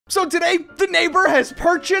So today, the neighbor has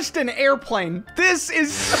purchased an airplane. This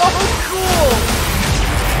is so cool.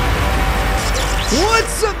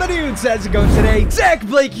 What's up, my dudes? How's it going today?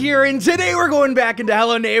 Dakblake here, and today we're going back into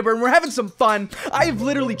Hello Neighbor, and we're having some fun. I have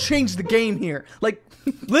literally changed the game here. Like,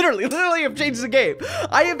 literally have changed the game.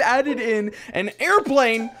 I have added in an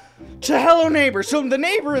airplane to Hello Neighbor. So the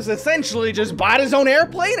neighbor has essentially just bought his own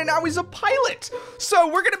airplane, and now he's a pilot. So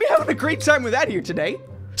we're gonna be having a great time with that here today.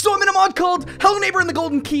 So I'm in a mod called Hello Neighbor and the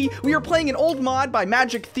Golden Key. We are playing an old mod by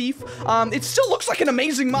Magic Thief. It still looks like an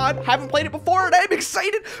amazing mod. Haven't played it before, and I'm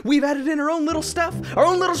excited. We've added in our own little stuff, our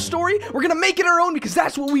own little story. We're gonna make it our own because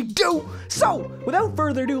that's what we do. So, without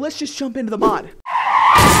further ado, let's just jump into the mod.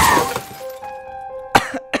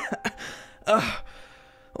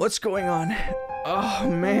 What's going on? Oh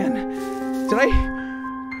man, did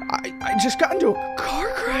I just got into a car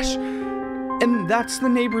crash, and that's the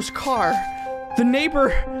neighbor's car. The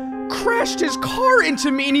neighbor crashed his car into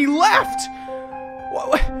me and he left.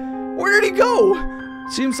 Where did he go?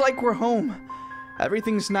 Seems like we're home.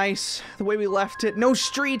 Everything's nice the way we left it. No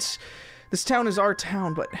streets. This town is our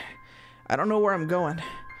town, but I don't know where I'm going.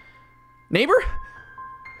 Neighbor?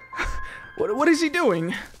 What is he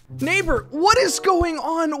doing? Neighbor, what is going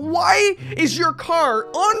on? Why is your car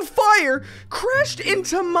on fire, crashed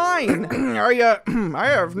into mine? I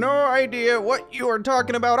have no idea what you are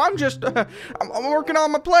talking about. I'm just, I'm working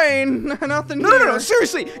on my plane. Nothing. No,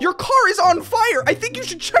 seriously, your car is on fire. I think you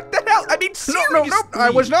should check that out. I mean, seriously. No, I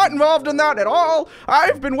was not involved in that at all.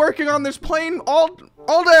 I've been working on this plane all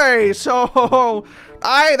day, so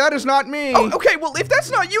that is not me. Oh, okay, well, if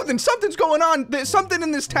that's not you, then something's going on. There's something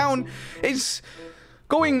in this town is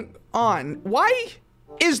going on. Why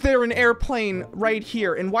is there an airplane right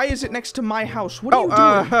here, and why is it next to my house? What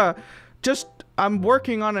are you doing? I'm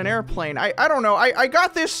working on an airplane. I don't know. I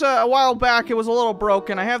got this a while back. It was a little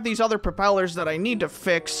broken. I have these other propellers that I need to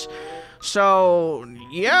fix. So,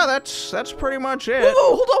 yeah, that's pretty much it.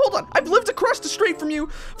 Whoa, hold on. I've lived across the street from you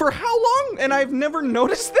for how long, and I've never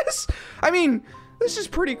noticed this? I mean, this is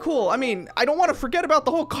pretty cool. I mean, I don't want to forget about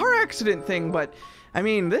the whole car accident thing, but I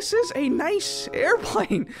mean, this is a nice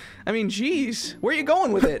airplane. I mean, geez, where are you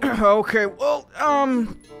going with it? Okay, well,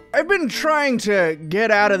 I've been trying to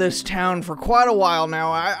get out of this town for quite a while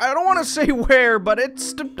now. I don't want to say where, but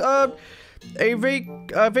it's a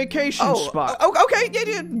vacation spot. Okay,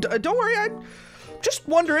 yeah, don't worry. I'm just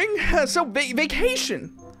wondering. So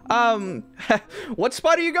vacation. What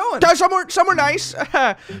spot are you going? Somewhere nice.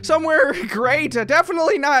 Somewhere great.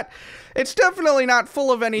 Definitely not. It's definitely not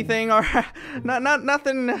full of anything or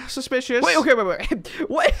nothing suspicious. Wait.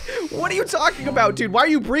 What are you talking about, dude? Why are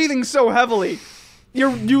you breathing so heavily?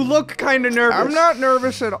 You look kind of nervous. I'm not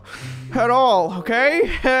nervous at all.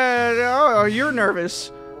 Okay? You're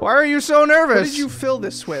nervous. Why are you so nervous? What did you fill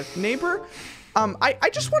this with, neighbor? I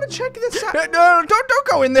just want to check this out. No, don't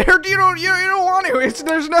go in there. You don't want to.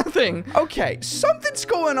 There's nothing. Okay, something's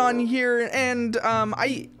going on here, and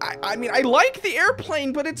I mean, I like the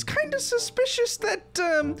airplane, but it's kind of suspicious that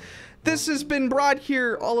this has been brought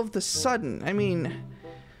here all of the sudden. I mean,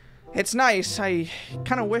 it's nice. I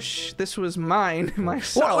kind of wish this was mine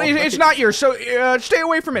myself. Well, it's not yours, so stay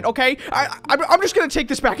away from it, okay? I'm just gonna take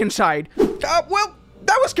this back inside. Well,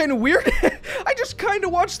 that was kind of weird. I just kind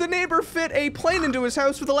of watched the neighbor fit a plane into his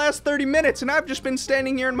house for the last 30 minutes, and I've just been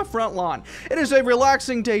standing here in my front lawn. It is a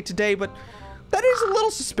relaxing day today, but that is a little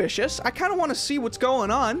suspicious. I kind of want to see what's going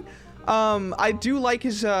on. I do like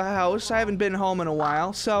his house. I haven't been home in a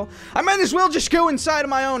while, so I might as well just go inside of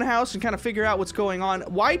my own house and kind of figure out what's going on.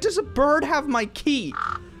 Why does a bird have my key?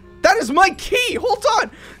 That is my key! Hold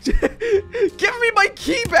on! Give me my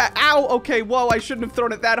key back! Ow! Okay, whoa, I shouldn't have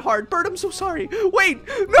thrown it that hard. Bird, I'm so sorry. Wait!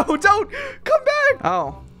 No, don't! Come back!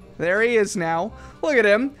 Oh, there he is now. Look at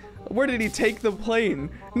him. Where did he take the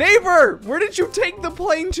plane? Neighbor! Where did you take the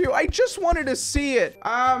plane to? I just wanted to see it.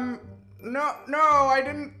 No, I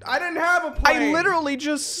didn't have a plane. I literally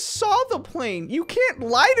just saw the plane. You can't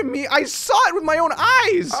lie to me. I saw it with my own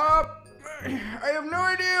eyes. I have no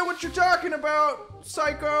idea what you're talking about,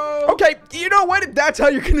 psycho. Okay, you know what? If that's how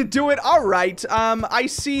you're gonna do it, all right. I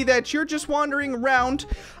see that you're just wandering around.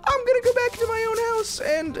 I'm gonna go back to my own house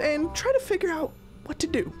and try to figure out what to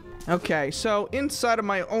do. Okay, so inside of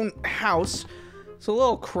my own house, it's a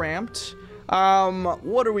little cramped.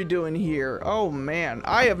 What are we doing here? Oh man,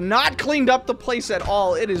 I have not cleaned up the place at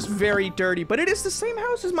all. It is very dirty, but it is the same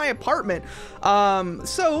house as my apartment.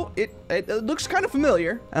 So it looks kind of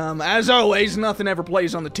familiar. As always, nothing ever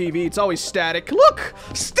plays on the TV. It's always static. Look,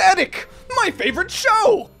 static, my favorite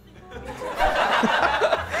show.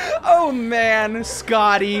 Oh man,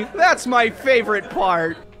 Scotty, that's my favorite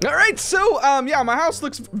part. All right, so yeah, my house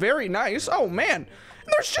looks very nice. Oh man.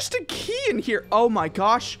 And there's just a key in here. Oh my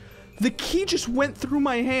gosh. The key just went through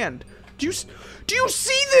my hand. Do you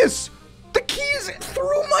see this? The key is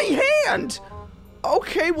through my hand.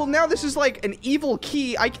 Okay, well now this is like an evil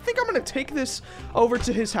key. I think I'm gonna take this over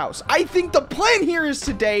to his house. I think the plan here is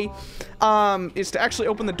today, is to actually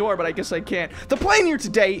open the door, but I guess I can't. The plan here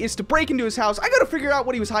today is to break into his house. I gotta figure out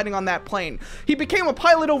what he was hiding on that plane. He became a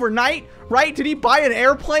pilot overnight, right? Did he buy an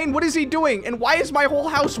airplane? What is he doing? And why is my whole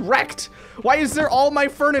house wrecked? Why is there all my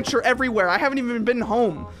furniture everywhere? I haven't even been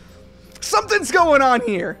home. Something's going on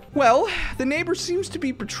here. Well, the neighbor seems to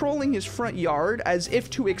be patrolling his front yard as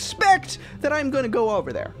if to expect that I'm gonna go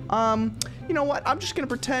over there. You know what? I'm just gonna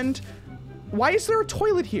pretend. Why is there a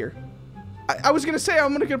toilet here? I was gonna say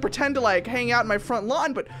I'm gonna pretend to like hang out in my front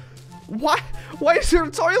lawn, but why is there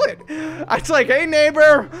a toilet? It's like, hey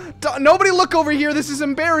neighbor, nobody look over here. This is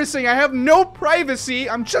embarrassing. I have no privacy.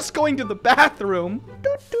 I'm just going to the bathroom.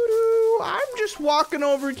 I'm just walking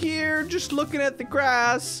over here, just looking at the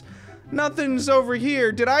grass. Nothing's over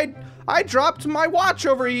here. Did I dropped my watch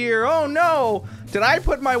over here. Oh no. Did I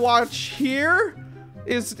put my watch here?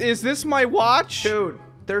 Is this my watch? Dude,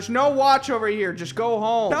 there's no watch over here. Just go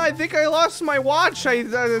home. No, I think I lost my watch.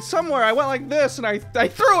 Somewhere. I went like this and I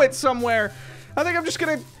threw it somewhere. I think I'm just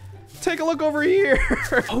gonna take a look over here.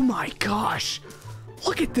 Oh my gosh.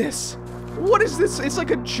 Look at this. What is this? It's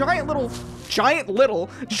like a giant little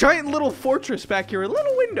fortress back here.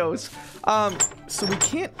 Little windows. So we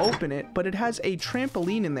can't open it, but it has a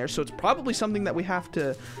trampoline in there, so it's probably something that we have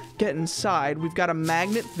to get inside. We've got a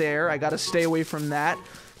magnet there. I gotta stay away from that.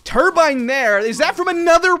 Turbine there. Is that from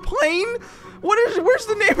another plane? Where's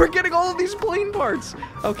the neighbor getting all of these plane parts?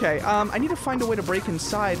 Okay, I need to find a way to break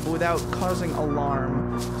inside but without causing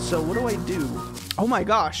alarm. So what do I do? Oh my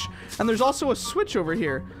gosh. And there's also a switch over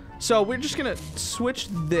here. So we're just gonna switch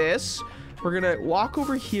this. We're gonna walk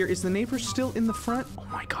over here. Is the neighbor still in the front? Oh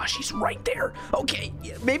my gosh, he's right there. Okay,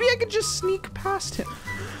 maybe I could just sneak past him.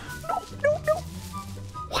 No.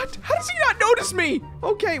 What? How does he not notice me?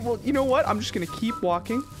 Okay, well, you know what? I'm just gonna keep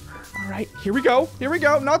walking. All right, here we go.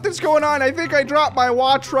 Nothing's going on. I think I dropped my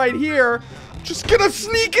watch right here. Just gonna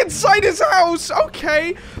sneak inside his house.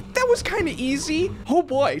 Okay, that was kind of easy. Oh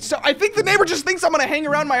boy, so I think the neighbor just thinks I'm gonna hang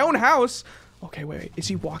around my own house. Okay, wait. Is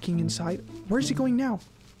he walking inside? Where is he going now?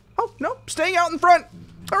 Oh, no, staying out in front.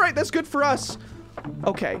 All right, that's good for us.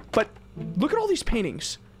 Okay, but look at all these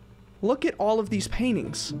paintings. Look at all of these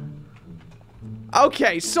paintings.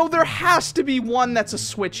 Okay, so there has to be one that's a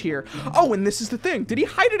switch here. Oh, and this is the thing. Did he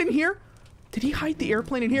hide it in here? Did he hide the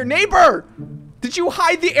airplane in here? Neighbor! Did you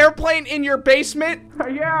hide the airplane in your basement?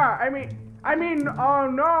 Yeah, I mean, oh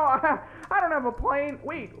no, I don't have a plane.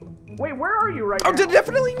 Wait, where are you right now? Oh,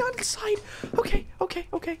 definitely not inside. Okay.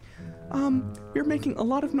 You're making a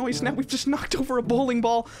lot of noise now. We've just knocked over a bowling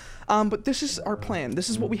ball. But this is our plan. This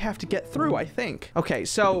is what we have to get through, I think. Okay,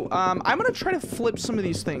 so, I'm gonna try to flip some of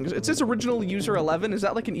these things. It says original user 11. Is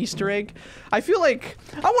that like an Easter egg? I feel like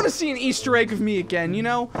I want to see an Easter egg of me again, you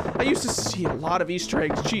know? I used to see a lot of Easter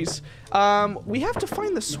eggs. Jeez. We have to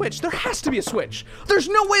find the switch. There has to be a switch. There's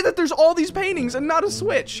no way that there's all these paintings and not a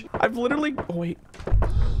switch. I've literally... Oh, wait.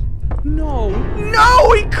 No,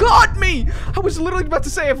 he caught me. I was literally about to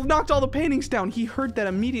say I've knocked all the paintings down. He heard that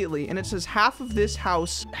immediately, and it says half of this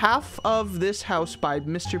house by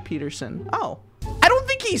Mr. Peterson. Oh, I don't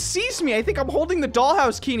think he sees me. I think I'm holding the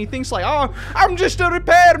dollhouse key, and he thinks like, oh, I'm just a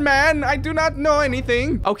repairman. I do not know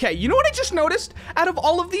anything. Okay, you know what I just noticed? Out of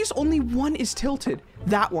all of these, only one is tilted.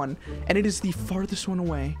 That one, and it is the farthest one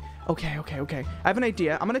away. Okay. I have an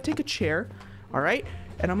idea. I'm gonna take a chair. All right.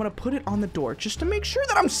 And I'm gonna put it on the door just to make sure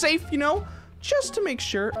that I'm safe, you know? Just to make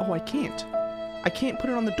sure. Oh, I can't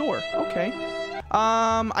put it on the door. Okay.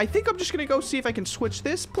 I think I'm just gonna go see if I can switch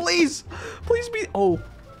this. Please be. Oh.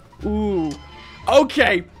 Ooh.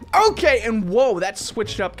 Okay. And whoa, that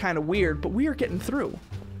switched up kind of weird, but we are getting through.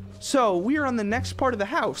 So we are on the next part of the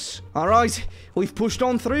house. All right, we've pushed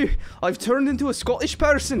on through. I've turned into a Scottish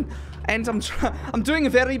person, and I'm doing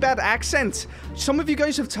a very bad accent. Some of you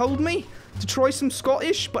guys have told me to try some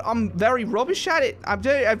Scottish, but I'm very rubbish at it. I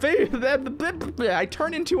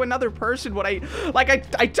turn into another person when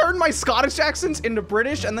I turn my Scottish accents into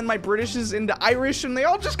British, and then my Britishes into Irish, and they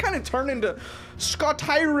all just kind of turn into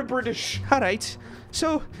British. All right,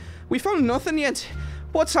 so we found nothing yet.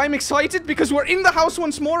 But I'm excited because we're in the house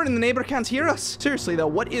once more and the neighbor can't hear us. Seriously though,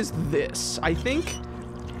 what is this? I think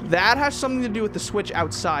that has something to do with the switch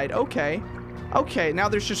outside. Okay, now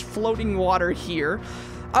there's just floating water here.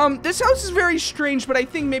 This house is very strange, but I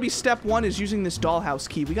think maybe step one is using this dollhouse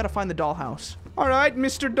key. We gotta find the dollhouse. All right,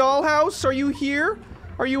 Mr. Dollhouse, are you here?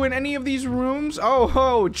 Are you in any of these rooms?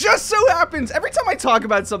 Oh, just so happens, every time I talk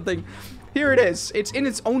about something, Here it is. It's in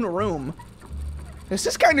its own room. This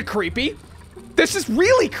is kind of creepy. This is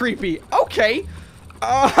really creepy. Okay.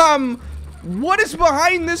 What is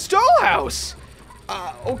behind this dollhouse?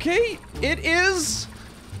 Okay. It is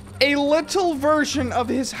a little version of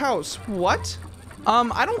his house. What?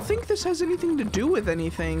 I don't think this has anything to do with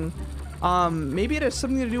anything. Maybe it has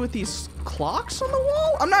something to do with these clocks on the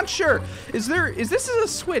wall? I'm not sure. Is this a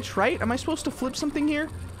switch, right? Am I supposed to flip something here?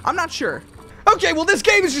 I'm not sure. Okay, well, this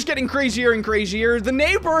game is just getting crazier and crazier. The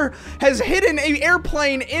neighbor has hidden an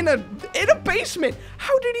airplane in a basement.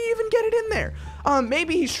 How did he even get it in there?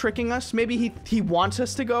 Maybe he's tricking us. Maybe he wants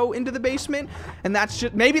us to go into the basement, and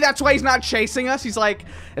maybe that's why he's not chasing us. He's like,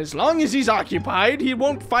 as long as he's occupied, he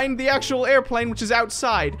won't find the actual airplane, which is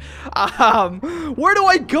outside. Where do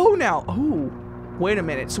I go now? Oh, wait a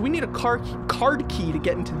minute. So we need a card key to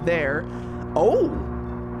get into there. Oh,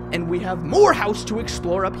 and we have more house to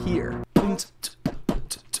explore up here.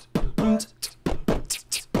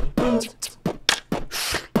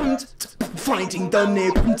 Finding the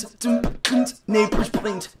neighbor's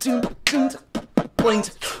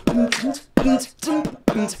blind.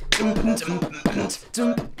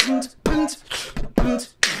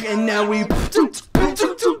 And now we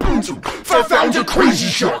found a crazy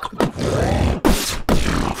shark.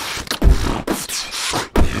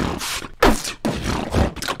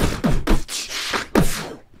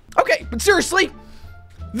 Okay, but seriously,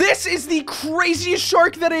 this is the craziest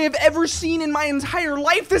shark that I have ever seen in my entire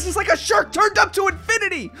life. This is like a shark turned up to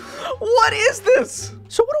infinity. What is this?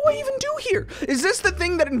 So what do I even do here? Is this the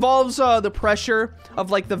thing that involves the pressure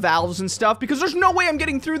of like the valves and stuff? Because there's no way I'm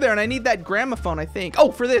getting through there, and I need that gramophone, I think.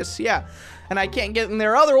 Oh, for this, yeah. And I can't get in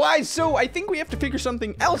there otherwise, so I think we have to figure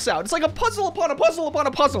something else out. It's like a puzzle upon a puzzle upon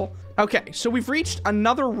a puzzle. Okay, so we've reached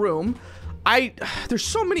another room. There's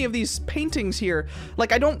so many of these paintings here.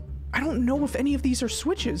 Like, I don't know if any of these are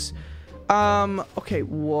switches. Okay,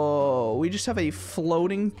 whoa. We just have a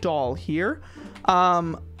floating doll here.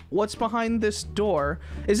 What's behind this door?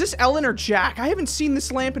 Is this Ellen or Jack? I haven't seen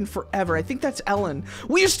this lamp in forever. I think that's Ellen.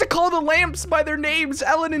 We used to call the lamps by their names,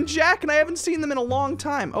 Ellen and Jack, and I haven't seen them in a long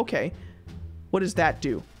time. Okay. What does that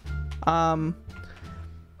do?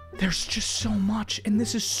 There's just so much, and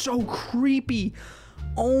this is so creepy.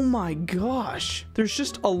 Oh my gosh. There's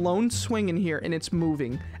just a lone swing in here, and it's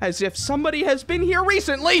moving as if somebody has been here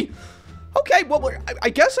recently. Okay, well, I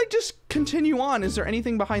guess I just continue on. Is there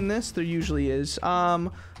anything behind this? There usually is.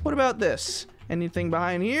 What about this? Anything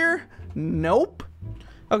behind here? Nope.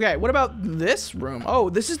 Okay, what about this room? Oh,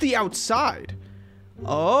 this is the outside.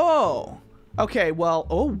 Oh. Okay, well,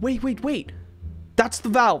 oh, wait. That's the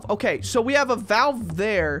valve. Okay, so we have a valve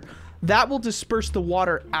there that will disperse the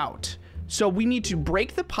water out. So we need to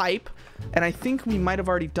break the pipe, and I think we might have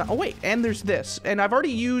already done. Oh wait, and there's this, and I've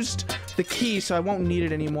already used the key, so I won't need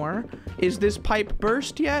it anymore. Is this pipe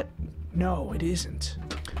burst yet? No, it isn't.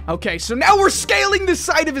 Okay, so now we're scaling the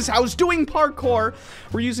side of his house, doing parkour.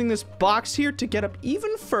 We're using this box here to get up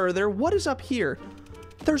even further. What is up here?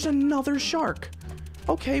 There's another shark.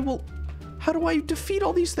 Okay, well, how do I defeat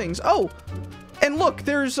all these things? Oh, and look,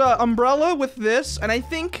 there's an umbrella with this, and I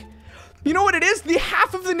think, you know what it is? The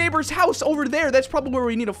half of the neighbor's house over there. That's probably where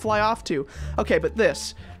we need to fly off to. Okay, but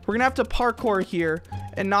this. We're gonna have to parkour here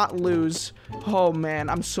and not lose. Oh, man.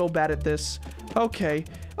 I'm so bad at this. Okay.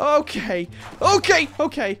 So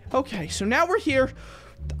now we're here.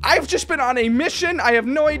 I've just been on a mission. I have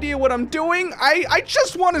no idea what I'm doing. I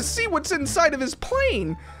just want to see what's inside of his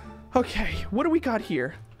plane. Okay. What do we got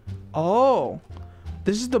here? Oh.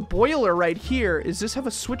 This is the boiler right here. Does this have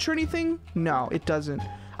a switch or anything? No, it doesn't.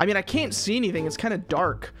 I mean, I can't see anything. It's kind of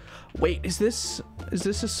dark. Wait, is this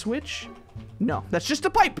a switch? No, that's just a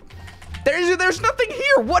pipe. There's nothing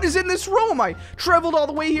here. What is in this room? I traveled all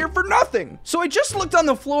the way here for nothing. So I just looked on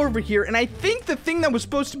the floor over here, and I think the thing that was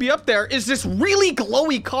supposed to be up there is this really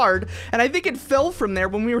glowy card, and I think it fell from there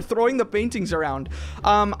when we were throwing the paintings around.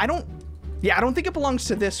 I don't think it belongs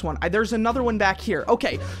to this one. There's another one back here.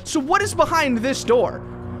 Okay, so what is behind this door?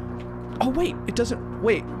 Oh, wait, it doesn't,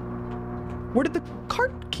 wait. Where did the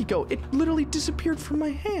card key go? It literally disappeared from my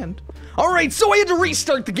hand. All right, so I had to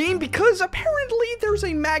restart the game because apparently there's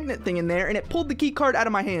a magnet thing in there and it pulled the key card out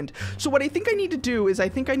of my hand. So what I think I need to do is I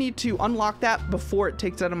think I need to unlock that before it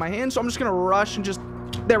takes it out of my hand. So I'm just gonna rush and just,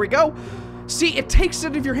 there we go. See, it takes it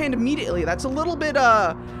out of your hand immediately. That's a little bit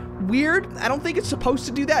weird. I don't think it's supposed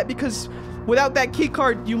to do that because without that key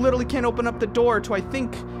card, you literally can't open up the door to, I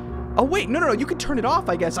think, oh wait, no, you can turn it off,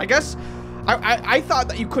 I guess. I thought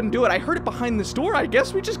that you couldn't do it. I heard it behind this door. I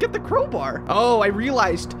guess we just get the crowbar. Oh, I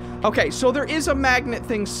realized. Okay, so there is a magnet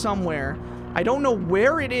thing somewhere. I don't know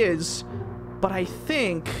where it is, but I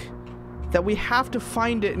think that we have to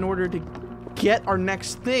find it in order to get our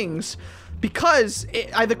next things. Because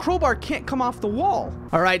the crowbar can't come off the wall.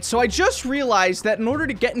 All right, so I just realized that in order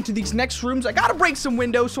to get into these next rooms, I gotta break some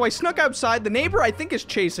windows, so I snuck outside. The neighbor, I think, is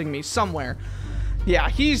chasing me somewhere. Yeah,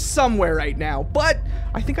 he's somewhere right now, but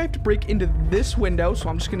I think I have to break into this window, so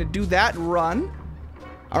I'm just gonna do that and run.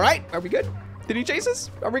 All right, are we good? Did he chase us?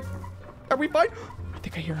 Are we fine? I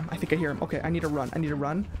think I hear him. I think I hear him. Okay, I need to run. I'm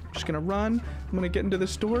just gonna run. I'm gonna get into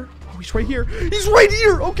this door. Oh, he's right here. He's right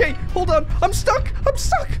here. Okay, hold on. I'm stuck. I'm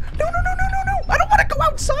stuck. No. I don't want to go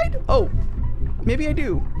outside. Oh, maybe I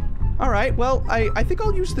do. All right, well, I think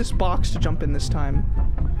I'll use this box to jump in this time.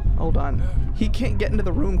 Hold on. He can't get into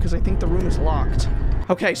the room because I think the room is locked.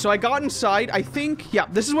 Okay, so I got inside. I think, yeah,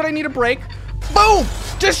 this is what I need to break. Boom!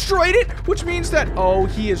 Destroyed it, which means that, oh,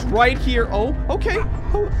 he is right here. Oh, okay.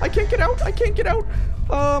 Oh, I can't get out. I can't get out.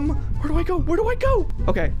 Where do I go? Where do I go?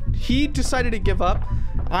 Okay, he decided to give up.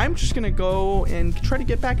 I'm just gonna go and try to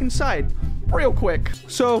get back inside real quick.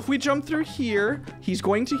 So if we jump through here, he's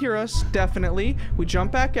going to hear us, definitely. We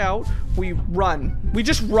jump back out, we run. We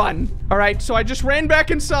just run. All right, so I just ran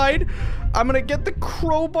back inside. I'm gonna get the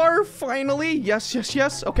crowbar finally. Yes.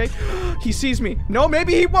 Okay, he sees me. No,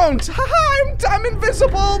 maybe he won't. Haha, I'm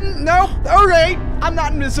invisible. No, all right, I'm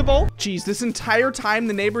not invisible. Jeez, this entire time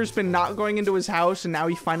the neighbor's been not going into his house, and now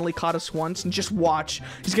he finally caught us once. And just watch,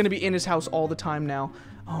 he's gonna be in his house all the time now.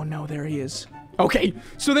 Oh no, there he is. Okay,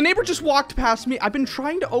 so the neighbor just walked past me. I've been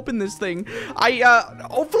trying to open this thing.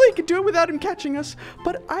 Hopefully I can do it without him catching us,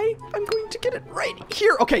 but I'm going to get it right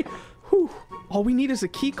here. Okay, whew. All we need is a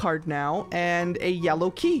key card now and a yellow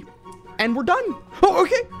key, and we're done. Oh,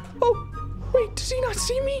 okay. Oh, wait, does he not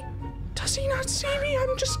see me? Does he not see me?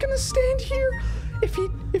 I'm just gonna stand here.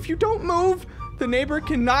 If you don't move, the neighbor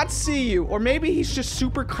cannot see you. Or maybe he's just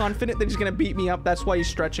super confident that he's gonna beat me up. That's why he's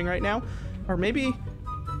stretching right now. Or maybe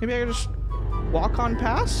I can just walk on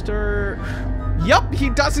past, or... Yup, he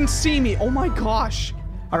doesn't see me. Oh my gosh.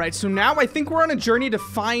 All right, so now I think we're on a journey to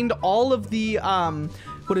find all of the,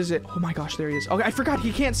 what is it? Oh my gosh, there he is. Okay, I forgot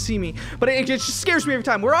he can't see me, but it just scares me every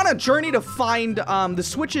time. We're on a journey to find, the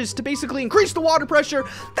switches to basically increase the water pressure.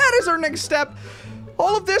 That is our next step.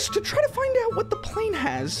 All of this to try to find out what the plane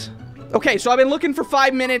has. Okay, so I've been looking for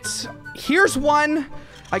 5 minutes. Here's one.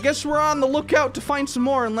 I guess we're on the lookout to find some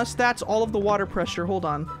more, unless that's all of the water pressure. Hold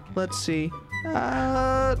on. Let's see.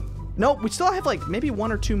 Nope, we still have like maybe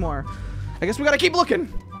 1 or 2 more. I guess we gotta keep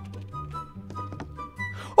looking.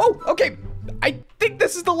 Oh, okay. I think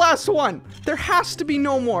this is the last one. There has to be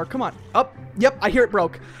no more. Come on. Up. Yep, I hear it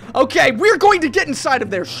broke. Okay, we're going to get inside of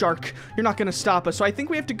there, shark. You're not gonna stop us. So I think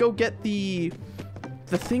we have to go get the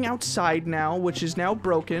thing outside now, which is now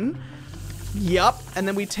broken. Yup, and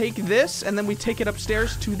then we take this, and then we take it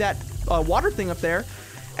upstairs to that water thing up there,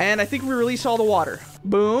 and I think we release all the water.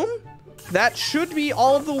 Boom. That should be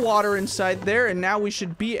all of the water inside there, and now we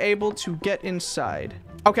should be able to get inside.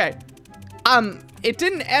 Okay. It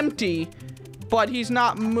didn't empty, but he's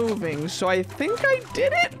not moving, so I think I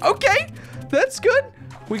did it. Okay, that's good.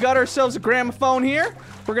 We got ourselves a gramophone here.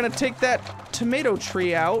 We're gonna take that tomato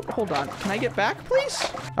tree out. Hold on, can I get back, please?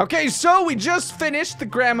 Okay, so we just finished the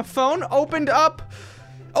gramophone, opened up.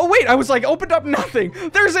 Oh wait, I was like, opened up nothing.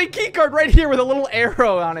 There's a key card right here with a little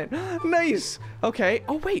arrow on it. Nice. Okay,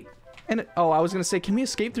 oh wait. And oh, I was gonna say, can we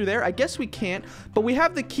escape through there? I guess we can't, but we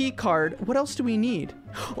have the key card. What else do we need?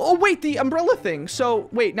 Oh wait, the umbrella thing. So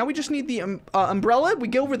wait, now we just need the umbrella. We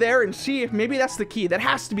go over there and see if maybe that's the key. That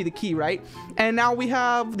has to be the key, right? And now we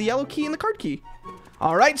have the yellow key and the card key.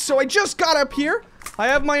 All right, so I just got up here. I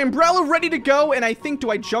have my umbrella ready to go, and I think, do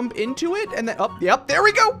I jump into it? And then, oh, yep, there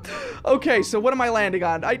we go. Okay, so what am I landing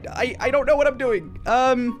on? I don't know what I'm doing.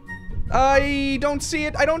 I don't see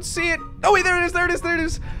it. I don't see it. Oh wait, there it is. There it is. There it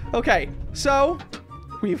is. Okay, so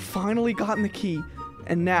we've finally gotten the key,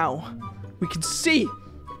 and now we can see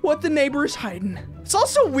what the neighbor is hiding. It's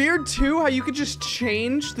also weird too how you could just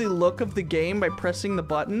change the look of the game by pressing the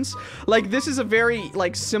buttons. Like, this is a very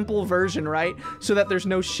like simple version, right? So that there's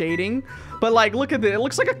no shading. But like, look at it. It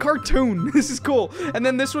looks like a cartoon. This is cool. And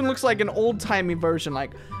then this one looks like an old-timey version.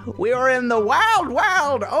 Like, we are in the wild,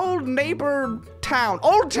 wild old neighbor town.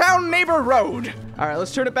 Old Town Neighbor Road. All right,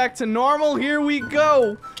 let's turn it back to normal. Here we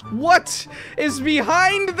go. What is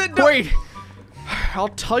behind the door? Wait. I'll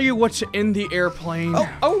tell you what's in the airplane.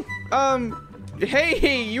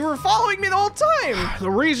 Hey, you were following me the whole time. The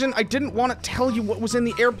reason I didn't want to tell you what was in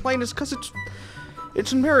the airplane is because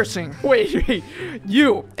it's embarrassing. Wait,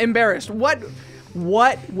 you embarrassed. What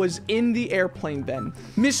was in the airplane then?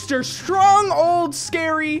 Mr. Strong, old,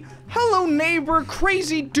 scary, hello neighbor,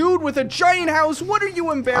 crazy dude with a giant house. What are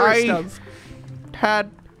you embarrassed of? Had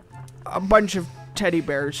a bunch of teddy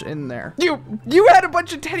bears in there. You had a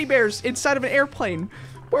bunch of teddy bears inside of an airplane.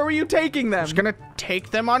 Where were you taking them? I was gonna take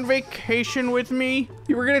them on vacation with me.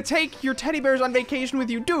 You were gonna take your teddy bears on vacation with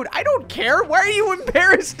you? Dude, I don't care. Why are you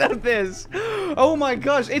embarrassed of this? Oh my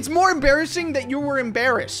gosh. It's more embarrassing that you were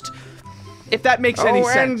embarrassed. If that makes any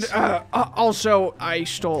sense. And also, I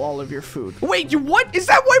stole all of your food. Wait, what? Is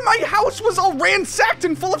that why my house was all ransacked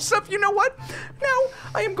and full of stuff? You know what? Now,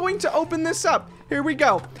 I am going to open this up. Here we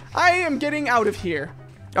go. I am getting out of here.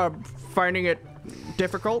 Finding it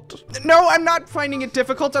difficult? No, I'm not finding it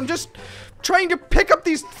difficult. I'm just trying to pick up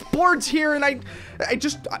these boards here, and I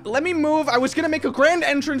just, let me move. I was gonna make a grand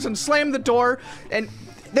entrance and slam the door, and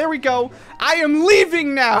there we go. I am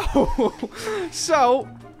leaving now. So,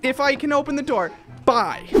 if I can open the door,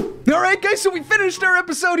 bye. Alright guys, so we finished our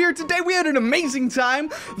episode here today. We had an amazing time.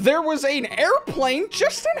 There was an airplane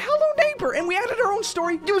just in Hello Neighbor, and we added our own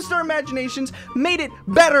story, used our imaginations, made it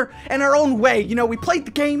better in our own way. You know, we played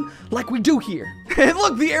the game like we do here. And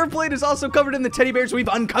look, the airplane is also covered in the teddy bears we've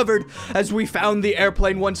uncovered as we found the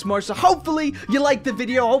airplane once more. So hopefully you liked the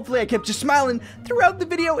video. Hopefully I kept you smiling throughout the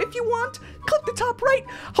video. If you want, click the top right.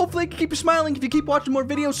 Hopefully I can keep you smiling if you keep watching more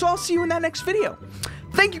videos. So I'll see you in that next video.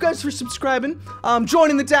 Thank you guys for subscribing,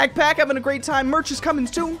 joining the Dag Pack, having a great time. Merch is coming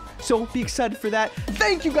soon, so be excited for that.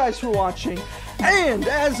 Thank you guys for watching, and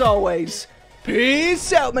as always,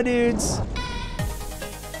 peace out, my dudes.